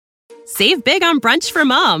Save big on brunch for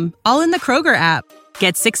mom, all in the Kroger app.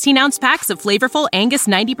 Get 16-ounce packs of flavorful Angus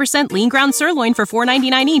 90% lean ground sirloin for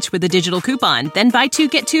 $4.99 each with a digital coupon. Then buy 2,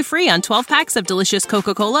 get 2 free on 12 packs of delicious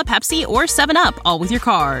Coca-Cola, Pepsi, or 7-Up, all with your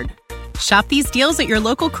card. Shop these deals at your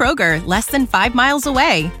local Kroger, less than 5 miles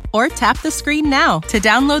away. Or tap the screen now to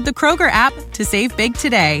download the Kroger app to save big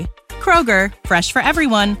today. Kroger, fresh for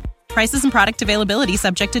everyone. Prices and product availability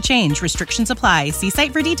subject to change. Restrictions apply. See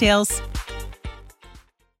site for details.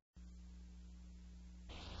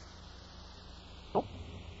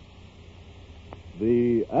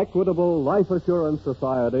 The Equitable Life Assurance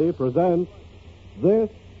Society presents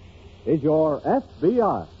This Is Your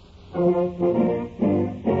FBI.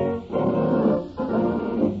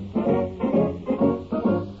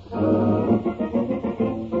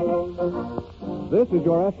 This is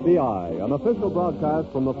Your FBI, an official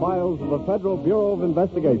broadcast from the files of the Federal Bureau of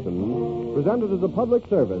Investigation, presented as a public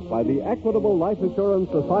service by the Equitable Life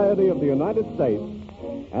Assurance Society of the United States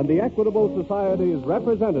and the Equitable Society's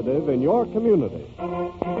representative in your community.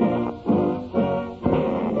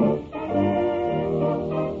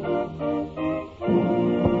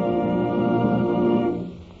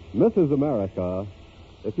 Mrs. America,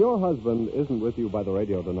 if your husband isn't with you by the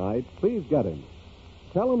radio tonight, please get him.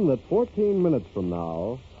 Tell him that 14 minutes from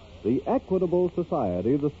now, the Equitable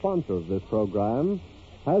Society, the sponsor of this program,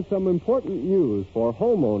 has some important news for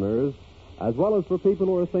homeowners as well as for people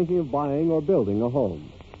who are thinking of buying or building a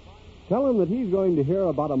home. Tell him that he's going to hear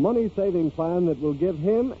about a money-saving plan that will give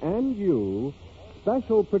him and you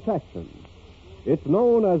special protection. It's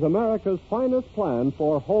known as America's finest plan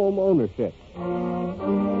for home ownership.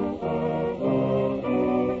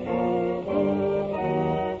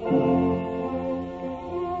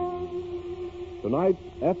 Tonight's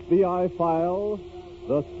FBI file,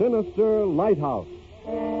 The Sinister Lighthouse.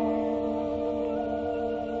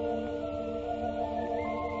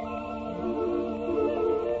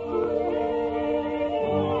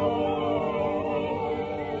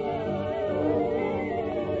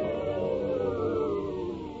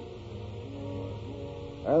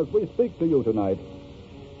 As we speak to you tonight,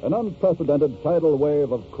 an unprecedented tidal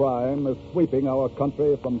wave of crime is sweeping our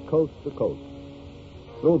country from coast to coast,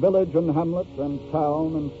 through village and hamlet and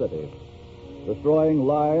town and city, destroying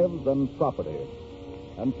lives and property,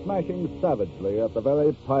 and smashing savagely at the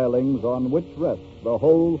very pilings on which rests the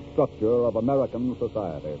whole structure of American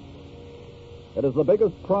society. It is the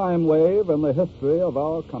biggest crime wave in the history of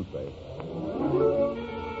our country.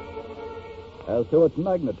 As to its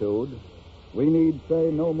magnitude, we need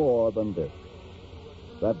say no more than this,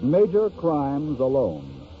 that major crimes alone,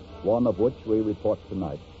 one of which we report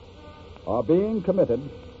tonight, are being committed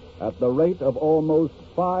at the rate of almost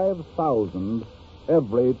 5,000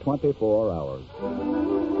 every 24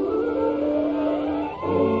 hours.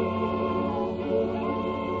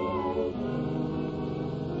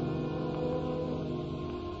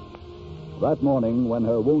 That morning, when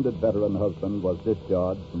her wounded veteran husband was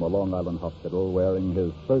discharged from a Long Island hospital wearing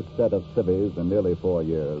his first set of civvies in nearly 4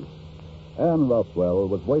 years, Anne Rothwell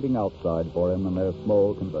was waiting outside for him in their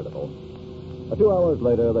small convertible. 2 hours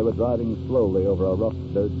later, they were driving slowly over a rough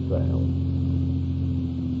dirt trail.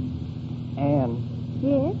 Anne,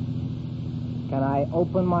 Yes? can I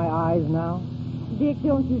open my eyes now? Dick,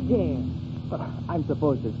 don't you dare. I'm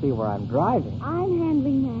supposed to see where I'm driving. I'm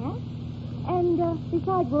handling that. And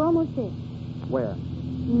besides, we're almost there. Where?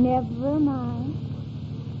 Never mind.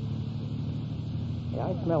 Yeah,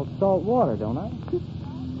 I smell salt water, don't I?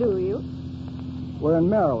 Do you? We're in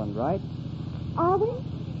Maryland, right? Are we?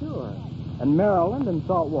 Sure. And Maryland and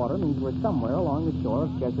salt water means we're somewhere along the shore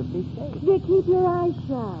of Chesapeake Bay. Dick, keep your eyes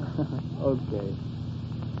shut. Okay.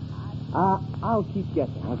 I'll keep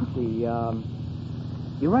guessing. Let's see.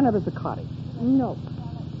 You rented us a cottage. No.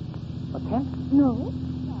 A tent? No.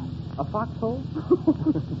 A foxhole?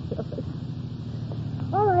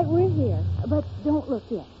 All right, we're here. But don't look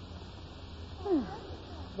yet.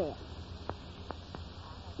 There.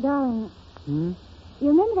 Darling, Hmm? you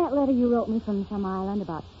remember that letter you wrote me from some island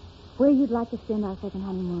about where you'd like to spend our second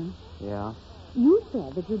honeymoon? Yeah. You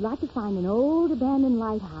said that you'd like to find an old abandoned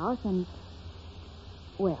lighthouse and...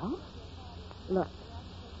 Well, look.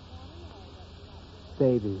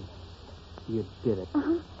 Baby, you did it.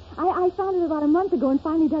 Uh-huh. I found it about a month ago and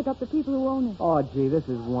finally dug up the people who own it. Oh, gee, this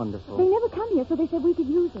is wonderful. They never come here, so they said we could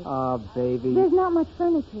use it. Oh, baby. There's not much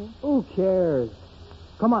furniture. Who cares?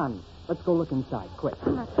 Come on. Let's go look inside, quick.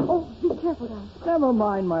 Oh, be careful, darling. Never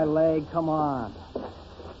mind my leg. Come on.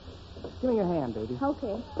 Give me your hand, baby.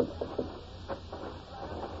 Okay.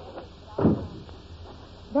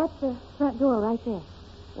 That's the front door right there.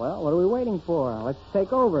 Well, what are we waiting for? Let's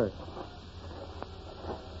take over.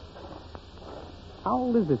 How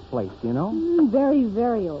old is this place, do you know? Very,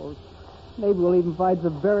 very old. Maybe we'll even find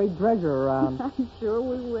some buried treasure around. I'm sure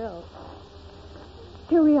we will.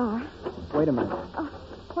 Here we are. Wait a minute.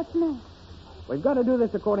 What's the matter? We've got to do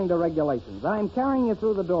this according to regulations. I'm carrying you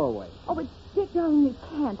through the doorway. Oh, but Dick, darling, you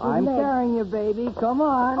can't. Your I'm legs. carrying you, baby. Come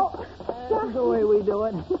on. Oh, That's the way we do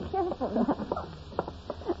it. Be careful.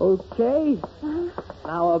 Okay.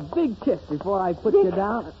 Now, a big kiss before I put Dick. you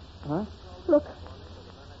down. Huh? Look.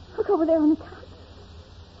 Look over there on the couch.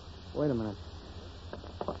 Wait a minute.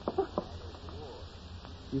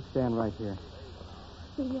 You stand right here.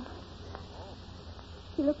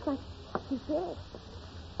 She looks like she's dead.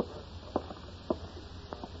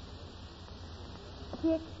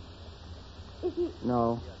 Dick, is he...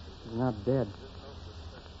 No, he's not dead.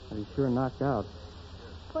 But he's sure knocked out.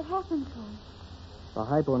 What happened to him? The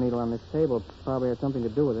hypo needle on this table probably had something to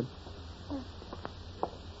do with it.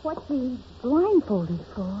 What's he blindfolded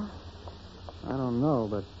for? I don't know,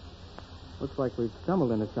 but looks like we've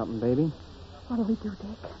stumbled into something, baby. What do we do,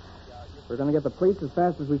 Dick? We're going to get the police as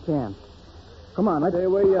fast as we can. Come on, let's... Stay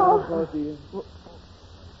where you are, both of you.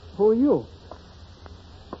 Who are you?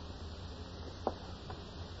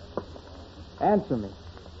 Answer me.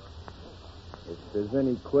 If there's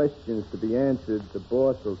any questions to be answered, the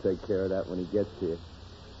boss will take care of that when he gets here.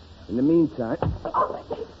 In the meantime,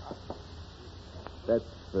 that's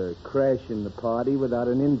for crashing the party without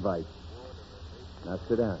an invite. Now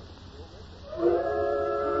sit down.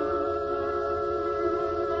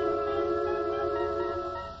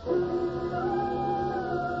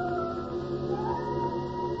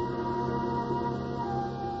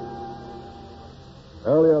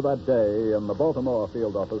 Earlier that day, in the Baltimore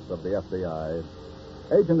field office of the FBI,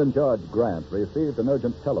 Agent in Charge Grant received an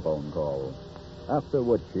urgent telephone call, after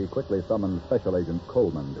which he quickly summoned Special Agent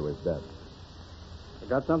Coleman to his desk. You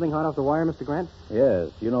got something hot off the wire, Mr. Grant? Yes.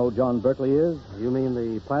 You know who John Berkeley is? You mean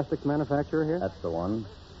the plastics manufacturer here? That's the one.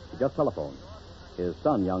 He just telephoned. His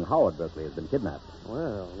son, young Howard Berkeley, has been kidnapped.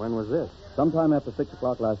 Well, when was this? Sometime after 6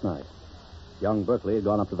 o'clock last night. Young Berkeley had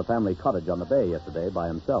gone up to the family cottage on the bay yesterday by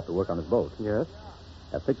himself to work on his boat. Yes?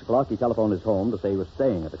 At 6 o'clock, he telephoned his home to say he was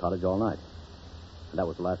staying at the cottage all night. And that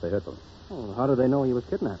was the last they heard from him. Oh, how did they know he was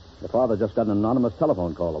kidnapped? The father just got an anonymous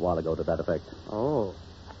telephone call a while ago to that effect. Oh.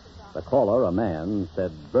 The caller, a man,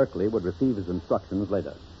 said Berkeley would receive his instructions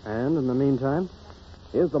later. And in the meantime?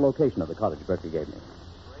 Here's the location of the cottage Berkeley gave me.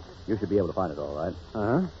 You should be able to find it, all right.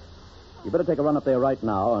 Uh-huh. You better take a run up there right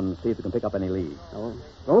now and see if you can pick up any leads. Oh.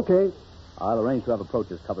 Okay. I'll arrange to have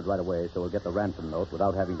approaches covered right away so we'll get the ransom note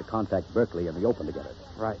without having to contact Berkeley in the open to get it.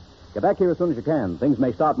 Right. Get back here as soon as you can. Things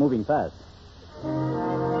may start moving fast.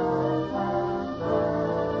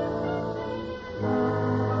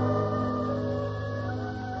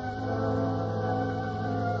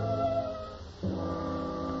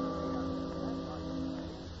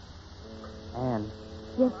 Anne,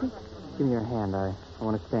 Yes, Dick? give me your hand. I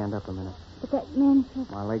want to stand up a minute. But that man said...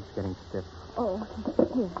 My leg's getting stiff. Oh,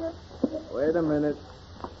 here. Wait a minute.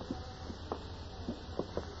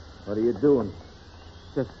 What are you doing?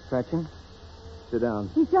 Just stretching. Sit down.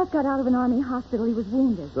 He just got out of an army hospital. He was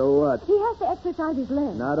wounded. So what? He has to exercise his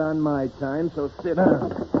legs. Not on my time, so sit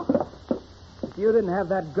down. If you didn't have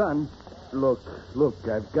that gun... Look,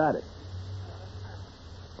 I've got it.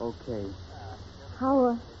 Okay.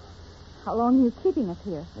 How long are you keeping us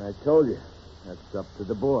here? I told you. That's up to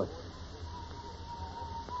the boss.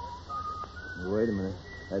 Wait a minute.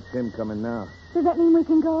 That's him coming now. Does that mean we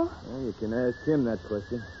can go? Well, you can ask him that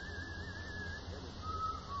question.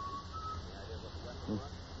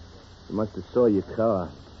 You must have saw your car.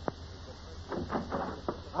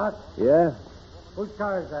 Art, Yeah? whose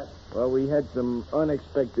car is that? Well, we had some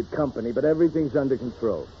unexpected company, but everything's under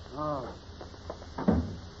control. Oh.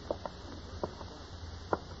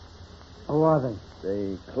 Who are they?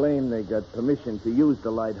 They claim they got permission to use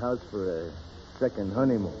the lighthouse for a second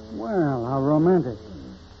honeymoon. Well, how romantic.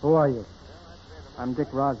 Who are you? I'm Dick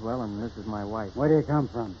Roswell, and this is my wife. Where do you come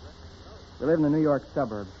from? We live in the New York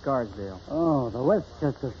suburb, Scarsdale. Oh, the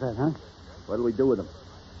Westchester set, huh? What do we do with them?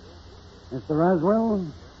 Mr. Roswell,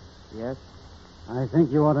 Yes? I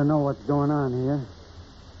think you ought to know what's going on here.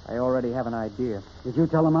 I already have an idea. Did you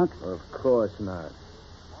tell him, Ox? Of course not.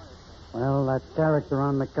 Well, that character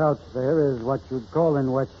on the couch there is what you'd call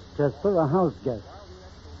in Westchester a house guest.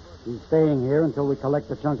 He's staying here until we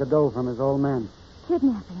collect a chunk of dough from his old man.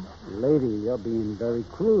 Kidnapping. Lady, you're being very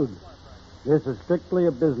crude. This is strictly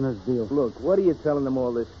a business deal. Look, what are you telling them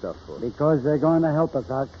all this stuff for? Because they're going to help us,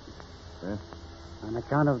 Ox. Huh? On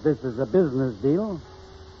account of this is a business deal,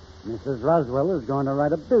 Mrs. Roswell is going to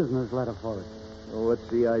write a business letter for us. Well, what's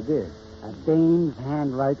the idea? A dame's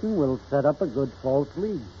handwriting will set up a good false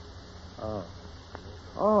lead. Oh.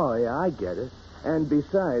 Oh, yeah, I get it. And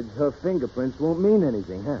besides, her fingerprints won't mean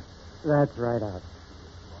anything, huh? That's right, Art.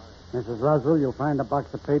 Mrs. Roswell, you'll find a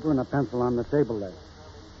box of paper and a pencil on the table there.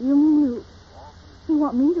 You mean you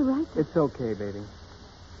want me to write this? It's okay, baby.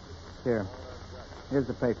 Here's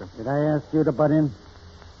the paper. Did I ask you to butt in?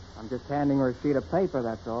 I'm just handing her a sheet of paper,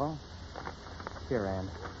 that's all. Here, Anne.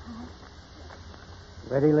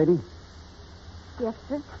 Ready, lady? Yes,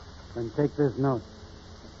 sir. Then take this note.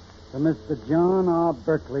 To Mr. John R.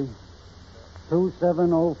 Berkeley,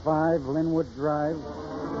 2705 Linwood Drive,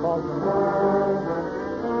 Baltimore.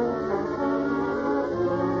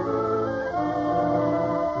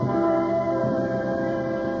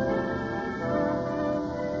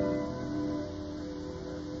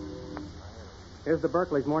 Here's the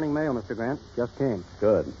Berkeley's morning mail, Mr. Grant. Just came.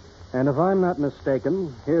 Good. And if I'm not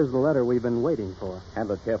mistaken, here's the letter we've been waiting for.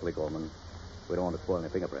 Handle it carefully, Coleman. We don't want to spoil any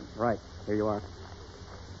fingerprints. Right. Here you are.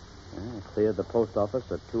 I cleared the post office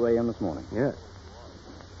at 2 a.m. this morning. Yes.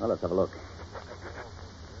 Well, let's have a look.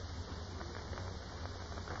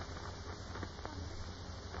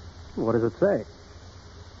 What does it say?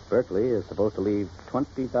 Berkeley is supposed to leave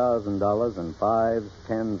 $20,000 in 5s,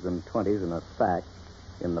 10s, and 20s in a sack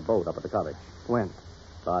in the boat up at the cottage. When?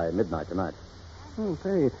 By midnight tonight. Oh,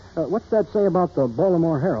 say, what's that say about the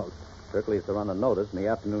Baltimore Herald? Berkeley is to run a notice in the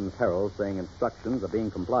afternoon's Herald saying instructions are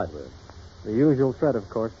being complied with. The usual threat, of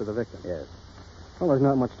course, to the victim. Yes. Well, there's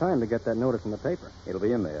not much time to get that notice in the paper. It'll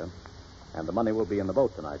be in there. And the money will be in the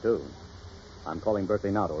boat tonight, too. I'm calling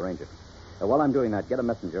Berkeley now to arrange it. While I'm doing that, get a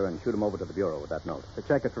messenger and shoot him over to the bureau with that note. To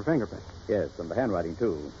check it for fingerprints. Yes, and the handwriting,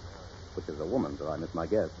 too. Which is a woman's, or I miss my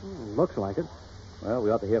guess. Looks like it. Well, we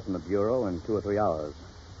ought to hear from the bureau in 2 or 3 hours.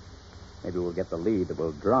 Maybe we'll get the lead that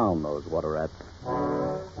will drown those water rats.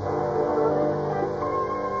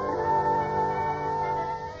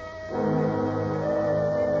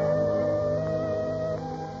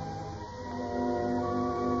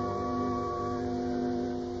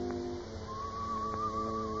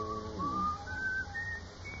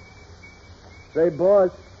 Say,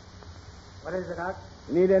 boss, What is it, Doc?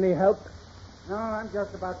 you need any help? No, I'm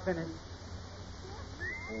just about finished.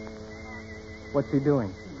 What's he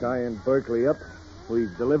doing? Tying Berkeley up. We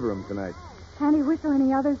deliver him tonight. Can't he whistle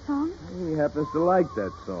any other songs? He happens to like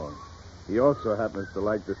that song. He also happens to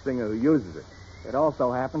like the singer who uses it. It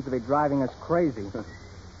also happens to be driving us crazy.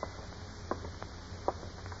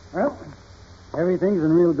 Well, everything's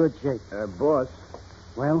in real good shape. Boss,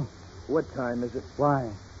 Well, what time is it? why?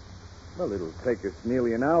 Well, it'll take us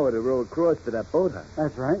nearly an hour to row across to that boathouse.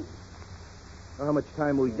 That's right. Well, how much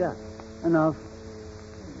time we got? Enough.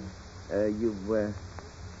 You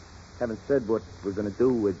haven't said what we're going to do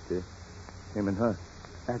with him and her.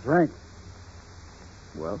 That's right.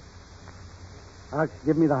 Well, Ox,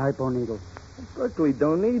 give me the hypo needle. Berkeley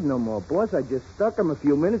don't need no more, boss. I just stuck him a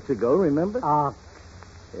few minutes ago, remember? Ox,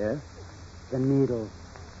 Yeah? the needle.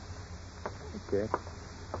 Okay.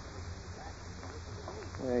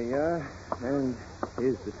 There you are. And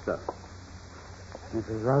here's the stuff.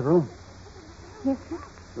 Mrs. Roswell, Yes, sir.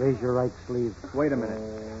 raise your right sleeve. Wait a minute.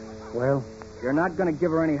 Well, You're not going to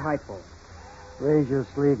give her any hypo. raise your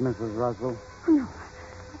sleeve, Mrs. Roswell. Oh, no.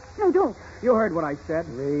 No, don't. You heard what I said.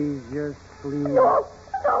 Raise your sleeve. No,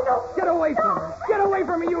 no. Get away from her. Get away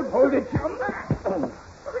from me, you... Hold it, chum.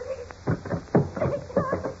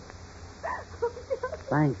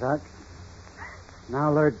 Thanks, Ox.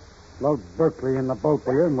 Now load Berkeley in the boat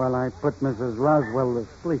with you while I put Mrs. Roswell to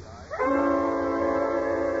sleep.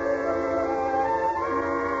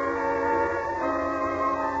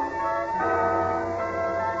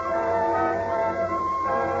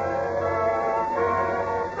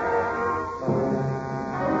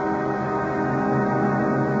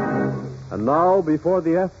 And now, before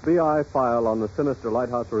the FBI file on the sinister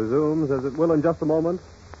lighthouse resumes, as it will in just a moment,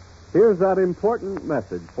 here's that important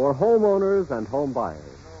message for homeowners and home buyers.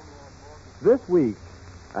 This week,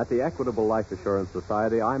 at the Equitable Life Assurance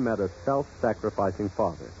Society, I met a self-sacrificing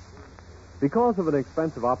father. Because of an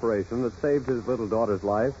expensive operation that saved his little daughter's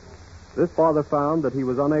life, this father found that he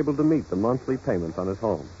was unable to meet the monthly payments on his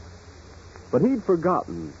home. But he'd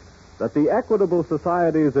forgotten that the Equitable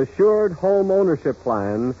Society's Assured Home Ownership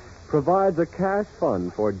Plan provides a cash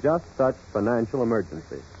fund for just such financial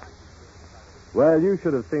emergencies. Well, you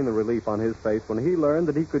should have seen the relief on his face when he learned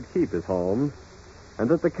that he could keep his home, and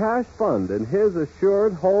that the cash fund in his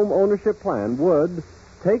Assured Home Ownership Plan would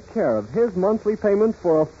take care of his monthly payments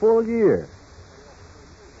for a full year.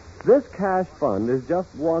 This cash fund is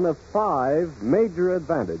just one of 5 major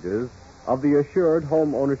advantages of the Assured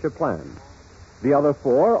Home Ownership Plan. The other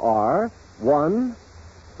 4 are, 1,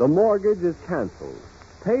 the mortgage is canceled,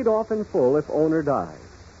 paid off in full if owner dies.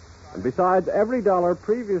 And besides, every dollar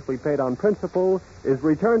previously paid on principal is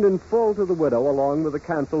returned in full to the widow along with the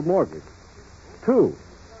canceled mortgage. 2,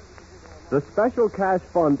 the special cash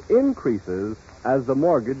fund increases as the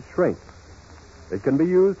mortgage shrinks. It can be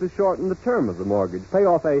used to shorten the term of the mortgage. Pay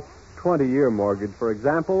off a 20-year mortgage, for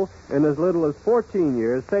example, in as little as 14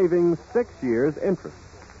 years, saving 6 years' interest.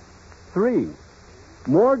 3,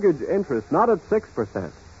 mortgage interest not at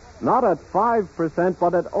 6%, not at 5%,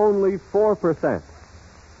 but at only 4%.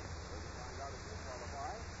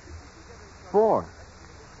 4,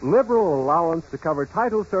 liberal allowance to cover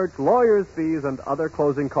title search, lawyer's fees, and other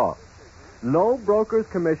closing costs. No broker's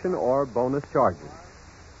commission or bonus charges.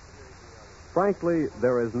 Frankly,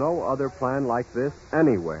 there is no other plan like this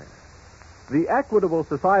anywhere. The Equitable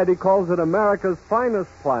Society calls it America's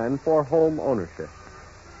finest plan for home ownership.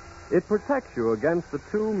 It protects you against the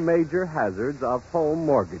two major hazards of home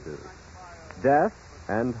mortgages, death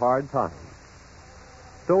and hard times.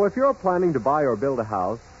 So if you're planning to buy or build a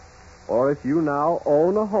house, or if you now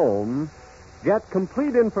own a home, get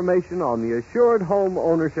complete information on the Assured Home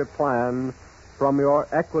Ownership Plan from your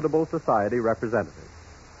Equitable Society representative.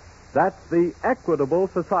 That's the Equitable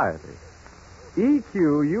Society.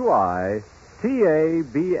 EQUITABLE.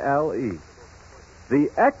 The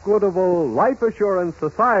Equitable Life Assurance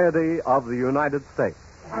Society of the United States.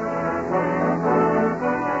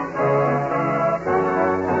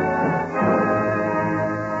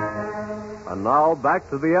 And now back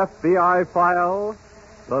to the FBI file,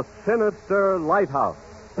 The Sinister Lighthouse.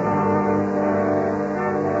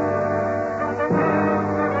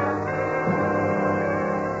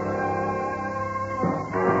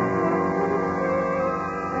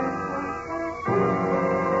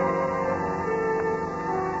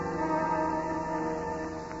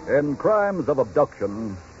 In crimes of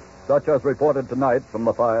abduction, such as reported tonight from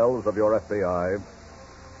the files of your FBI,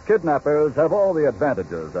 kidnappers have all the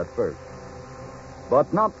advantages at first.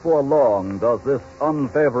 But not for long does this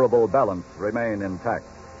unfavorable balance remain intact.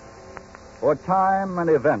 For time and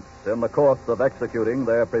events in the course of executing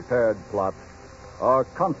their prepared plots are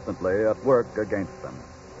constantly at work against them.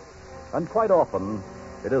 And quite often,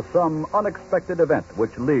 it is some unexpected event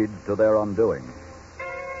which leads to their undoing.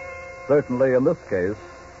 Certainly in this case,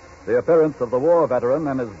 the appearance of the war veteran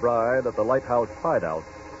and his bride at the lighthouse hideout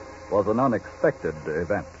was an unexpected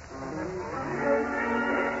event.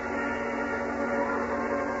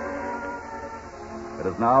 It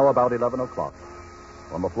is now about 11 o'clock.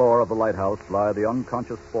 On the floor of the lighthouse lie the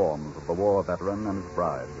unconscious forms of the war veteran and his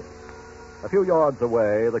bride. A few yards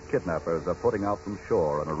away, the kidnappers are putting out from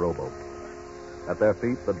shore in a rowboat. At their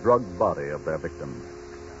feet, the drugged body of their victim.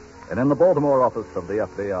 And in the Baltimore office of the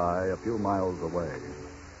FBI, a few miles away.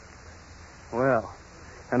 Well,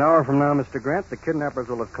 an hour from now, Mr. Grant, the kidnappers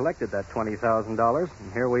will have collected that $20,000,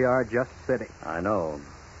 and here we are just sitting. I know.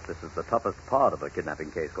 This is the toughest part of the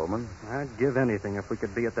kidnapping case, Coleman. I'd give anything if we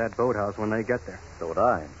could be at that boathouse when they get there. So would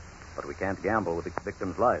I. But we can't gamble with the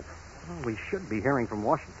victim's life. Well, we should be hearing from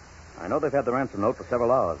Washington. I know they've had the ransom note for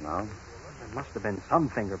several hours now. There must have been some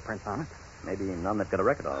fingerprints on it. Maybe none they've got a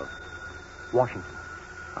record of. Washington.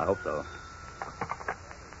 I hope so.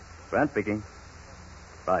 Grant speaking.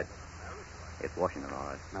 Right. It's Washington, all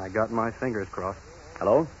right. I got my fingers crossed.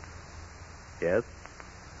 Hello? Yes?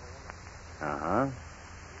 Uh-huh.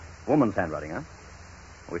 Woman's handwriting, huh?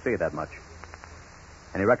 We figured that much.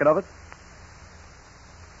 Any record of it?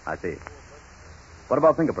 I see. What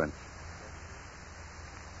about fingerprints?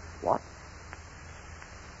 What?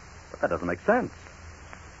 But that doesn't make sense.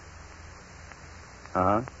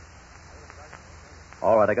 Uh-huh.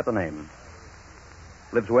 All right, I got the name.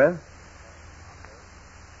 Lives where?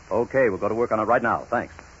 Okay, we'll go to work on it right now.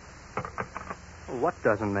 Thanks. What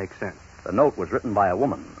doesn't make sense? The note was written by a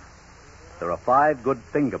woman. There are 5 good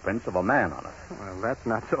fingerprints of a man on it. Well, that's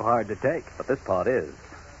not so hard to take. But this part is.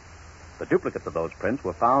 The duplicates of those prints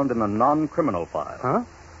were found in the non-criminal file. Huh?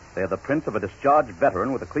 They're the prints of a discharged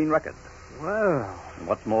veteran with a clean record. Well. And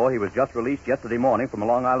what's more, he was just released yesterday morning from a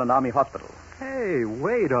Long Island Army hospital. Hey,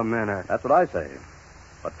 wait a minute. That's what I say.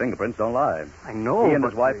 But fingerprints don't lie. I know, He and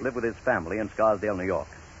his wife live with his family in Scarsdale, New York.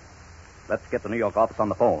 Let's get the New York office on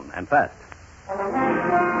the phone, and fast.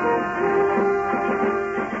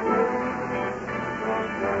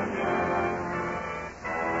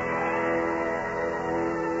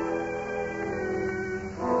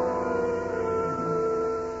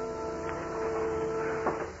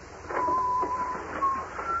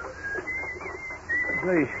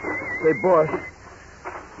 Say, boss,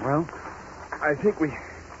 Well, I think we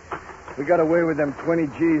got away with them 20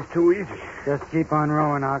 G's too easy. just keep on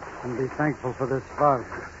rowing, Ox, and be thankful for this fog.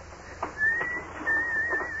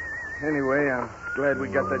 Anyway, I'm glad we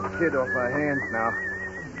got that kid off our hands now.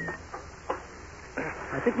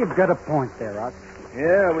 think you've got a point there, Art.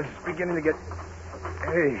 Yeah, I was beginning to get...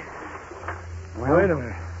 Hey. Well? Wait a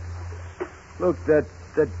minute. Look, that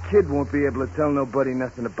kid won't be able to tell nobody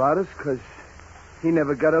nothing about us because he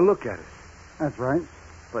never got a look at us. That's right.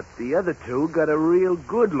 But the other two got a real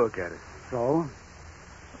good look at us. So?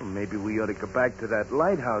 Well, maybe we ought to go back to that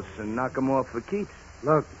lighthouse and knock them off for keeps.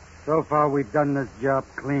 Look, so far we've done this job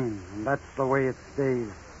clean, and that's the way it stays.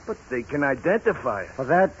 But they can identify us. For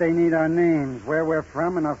that, they need our names, where we're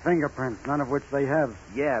from, and our fingerprints, none of which they have.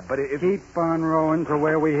 Yeah, but if... Keep on rowing to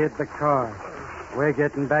where we hit the car. We're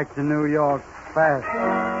getting back to New York fast.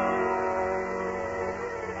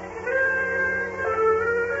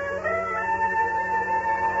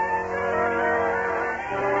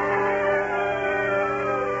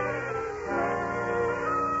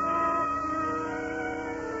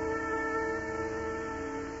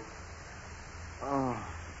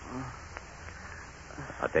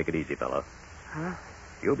 Now, take it easy, fella. Huh?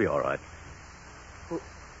 You'll be all right.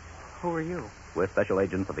 Who are you? We're special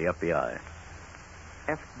agents of the FBI.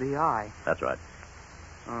 FBI? That's right.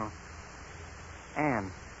 Oh.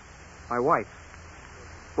 Anne. My wife.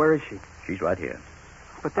 Where is she? She's right here.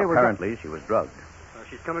 But they Apparently, she was drugged.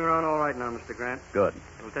 She's coming around all right now, Mr. Grant. Good.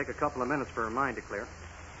 It'll take a couple of minutes for her mind to clear.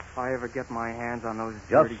 If I ever get my hands on those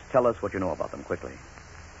Just dirty... tell us what you know about them quickly.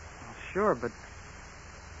 Sure, but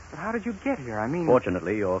how did you get here? I mean...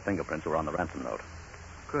 Fortunately, your fingerprints were on the ransom note.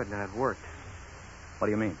 Good, then it worked. What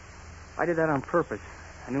do you mean? I did that on purpose.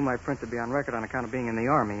 I knew my print would be on record on account of being in the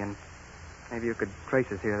Army, and maybe you could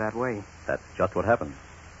trace us here that way. That's just what happened.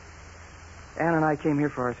 Anne and I came here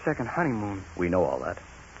for our second honeymoon. We know all that.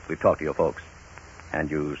 We've talked to your folks. And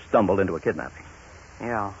you stumbled into a kidnapping.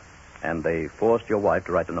 Yeah, And they forced your wife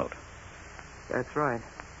to write the note. that's right.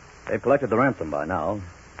 They've collected the ransom by now.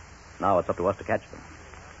 Now it's up to us to catch them.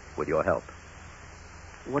 With your help.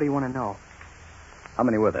 What do you want to know? How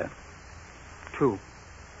many were there? 2.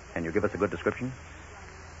 Can you give us a good description?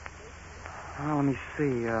 Oh, let me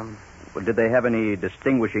see. Well, did they have any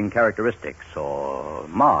distinguishing characteristics or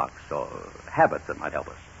marks or habits that might help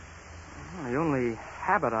us? The only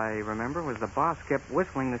habit I remember was the boss kept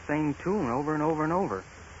whistling the same tune over and over and over.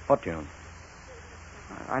 What tune?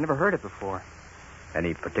 I never heard it before.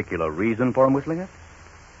 Any particular reason for him whistling it?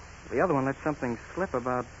 The other one let something slip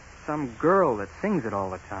about some girl that sings it all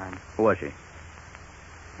the time. Who was she?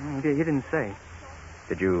 He didn't say.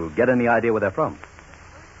 Did you get any idea where they're from?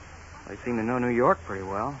 They seem to know New York pretty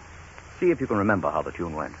well. See if you can remember how the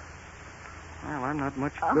tune went. Well, I'm not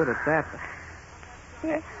much good at that.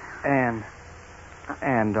 Dick.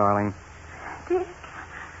 Anne, darling. Dick.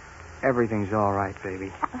 Everything's all right,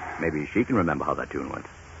 baby. Maybe she can remember how that tune went.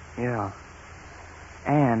 Yeah.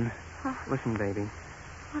 Anne, listen, baby.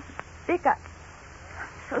 Dick, I'm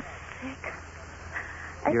so sick.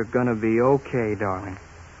 You're gonna be okay, darling.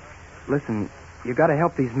 Listen, you gotta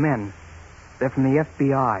help these men. They're from the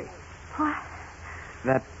FBI. What?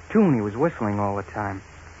 That tune he was whistling all the time.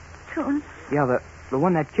 Tune? Yeah, the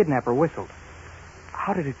one that kidnapper whistled.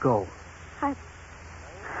 How did it go?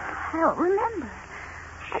 I don't remember.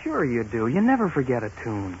 Sure you do. You never forget a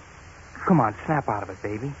tune. Come on, snap out of it,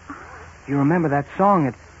 baby. If you remember that song,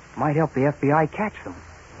 it might help the FBI catch them.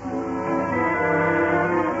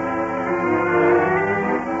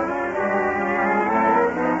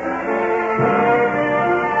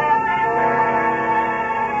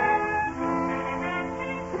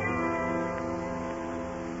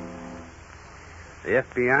 The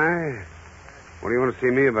FBI? What do you want to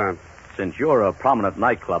see me about? Since you're a prominent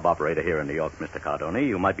nightclub operator here in New York, Mr. Cardoni,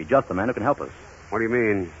 you might be just the man who can help us. What do you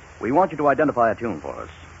mean? We want you to identify a tune for us.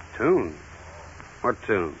 Tune? What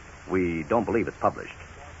tune? We don't believe it's published.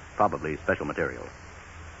 Probably special material.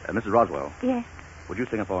 Mrs. Roswell, Yes. would you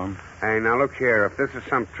sing it for him? Hey, now look here. If this is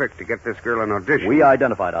some trick to get this girl an audition... We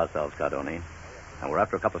identified ourselves, Cardoni, and we're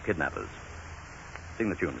after a couple of kidnappers. Sing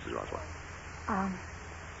the tune, Mrs. Roswell.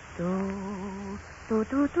 Do, do,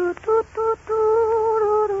 do, do, do, do,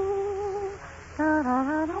 do, do, da, da,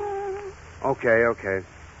 da, da. Okay.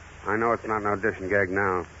 I know it's not an audition gag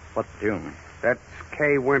now. What's the tune? That's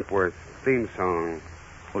Kay Wentworth's theme song.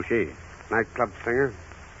 Who's she? Nightclub singer.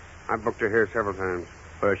 I've booked her here several times.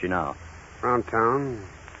 Where is she now? Around town.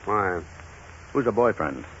 Why? Who's her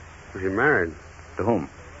boyfriend? Was she married? To whom?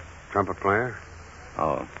 Trumpet player?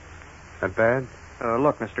 Oh. That bad?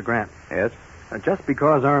 Look, Mr. Grant. Yes? Just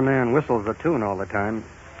because our man whistles the tune all the time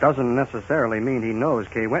doesn't necessarily mean he knows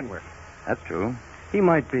Kay Wentworth. That's true. He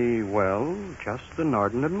might be, well, just an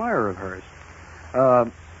ardent admirer of hers.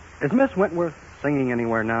 Is Miss Wentworth singing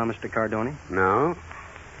anywhere now, Mr. Cardoni? No.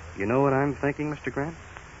 You know what I'm thinking, Mr. Grant?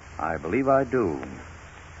 I believe I do.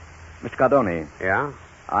 Mr. Cardoni, Yeah?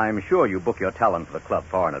 I'm sure you book your talent for the club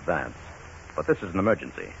far in advance. But this is an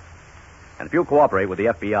emergency. And if you cooperate with the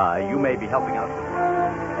FBI, you may be helping out.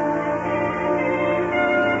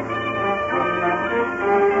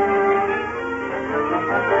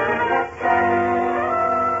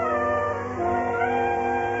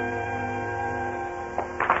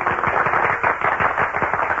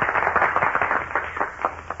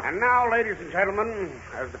 And now, ladies and gentlemen,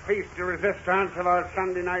 as the piece de resistance of our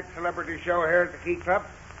Sunday night celebrity show here at the Keats Up,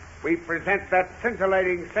 we present that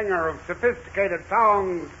scintillating singer of sophisticated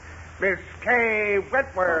songs, Miss Kay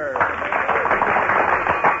Wentworth.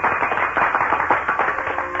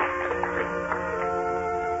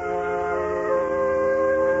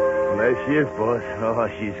 There she is, boss. Oh,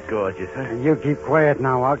 she's gorgeous, huh? You keep quiet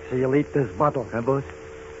now, Ox, or you'll eat this bottle. Huh, boss?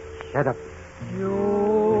 Shut up.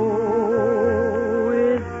 Joe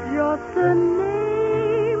is just a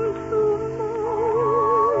name to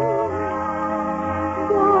most,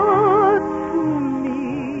 but to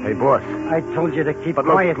me. Hey, boss. I told you to keep But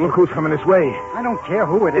quiet. look who's coming this way. I don't care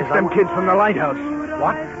who it is. It's them kids from the lighthouse.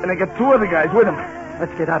 What? And they got two other guys with them.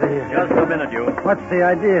 Let's get out of here. Just a minute, you. What's the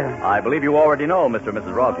idea? I believe you already know Mr. and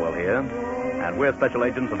Mrs. Roswell here. And we're special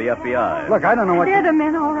agents of the FBI. Look, I don't know what... They're the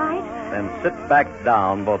men, all right. Then sit back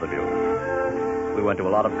down, both of you. We went to a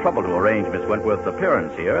lot of trouble to arrange Miss Wentworth's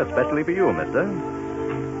appearance here, especially for you, mister.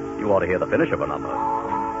 You ought to hear the finish of her number.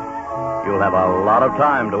 You'll have a lot of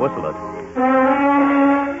time to whistle it.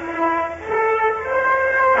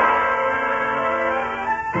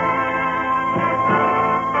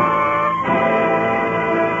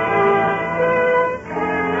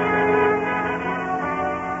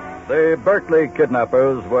 The Berkeley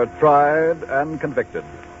kidnappers were tried and convicted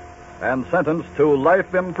and sentenced to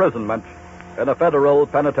life imprisonment in a federal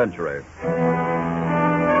penitentiary.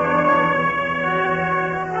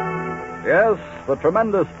 Yes, the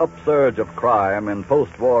tremendous upsurge of crime in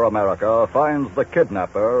post-war America finds the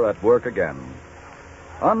kidnapper at work again.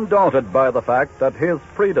 Undaunted by the fact that his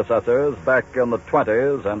predecessors back in the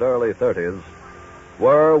 20s and early 30s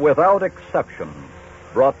were, without exception,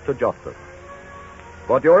 brought to justice.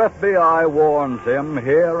 But your FBI warns him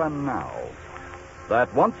here and now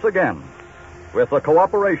that once again, with the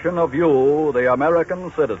cooperation of you, the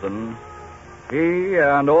American citizen, he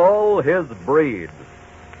and all his breed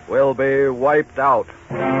will be wiped out.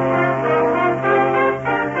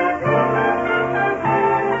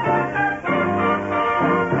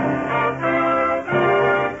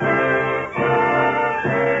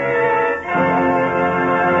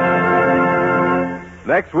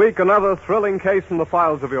 Next week, another thrilling case from the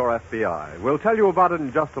files of your FBI. We'll tell you about it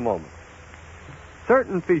in just a moment.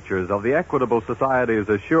 Certain features of the Equitable Society's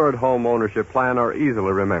Assured Home Ownership Plan are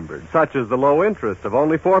easily remembered, such as the low interest of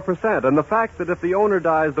only 4% and the fact that if the owner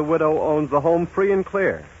dies, the widow owns the home free and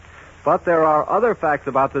clear. But there are other facts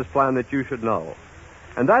about this plan that you should know.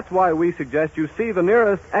 And that's why we suggest you see the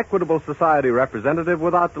nearest Equitable Society representative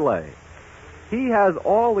without delay. He has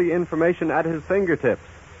all the information at his fingertips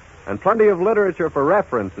and plenty of literature for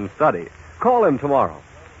reference and study. Call him tomorrow.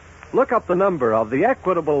 Look up the number of the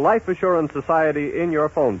Equitable Life Assurance Society in your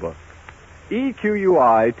phone book.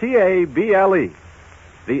 EQUITABLE.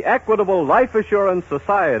 The Equitable Life Assurance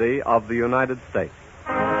Society of the United States.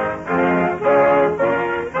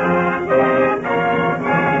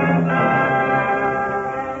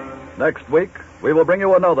 Next week, we will bring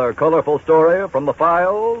you another colorful story from the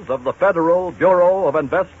files of the Federal Bureau of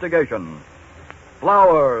Investigation.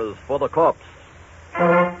 Flowers for the Corpse.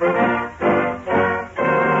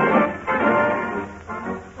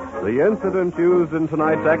 The incidents used in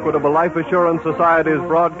tonight's Equitable Life Assurance Society's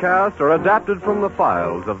broadcast are adapted from the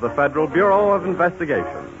files of the Federal Bureau of Investigation.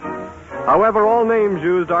 However, all names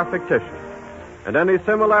used are fictitious, and any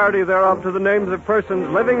similarity thereof to the names of persons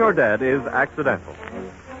living or dead is accidental.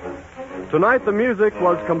 Tonight, the music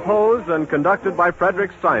was composed and conducted by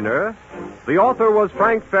Frederick Steiner. The author was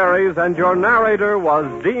Frank Ferries, and your narrator was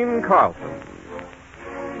Dean Carlson.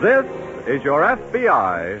 This is Your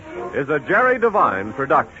FBI is a Jerry Devine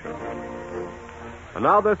production. And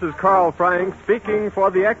now this is Carl Frank speaking for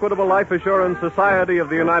the Equitable Life Assurance Society of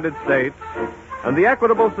the United States and the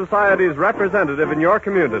Equitable Society's representative in your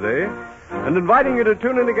community, and inviting you to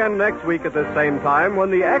tune in again next week at this same time when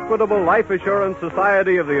the Equitable Life Assurance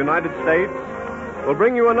Society of the United States will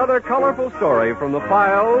bring you another colorful story from the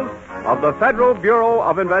files of the Federal Bureau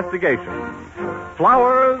of Investigation.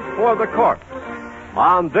 Flowers for the Corpse.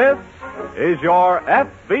 On This is Your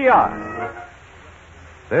FBI.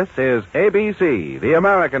 This is ABC, the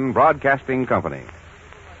American Broadcasting Company.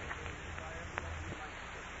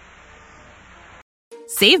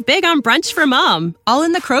 Save big on brunch for mom, all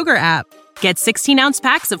in the Kroger app. Get 16-ounce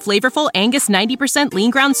packs of flavorful Angus 90% lean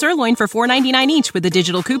ground sirloin for $4.99 each with a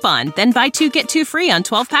digital coupon. Then buy 2, get 2 free on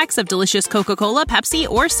 12 packs of delicious Coca-Cola, Pepsi,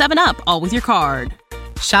 or 7-Up, all with your card.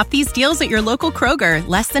 Shop these deals at your local Kroger,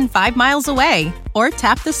 less than 5 miles away. Or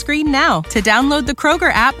tap the screen now to download the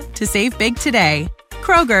Kroger app to save big today.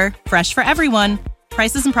 Kroger, fresh for everyone.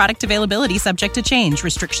 Prices and product availability subject to change.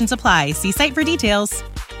 Restrictions apply. See site for details.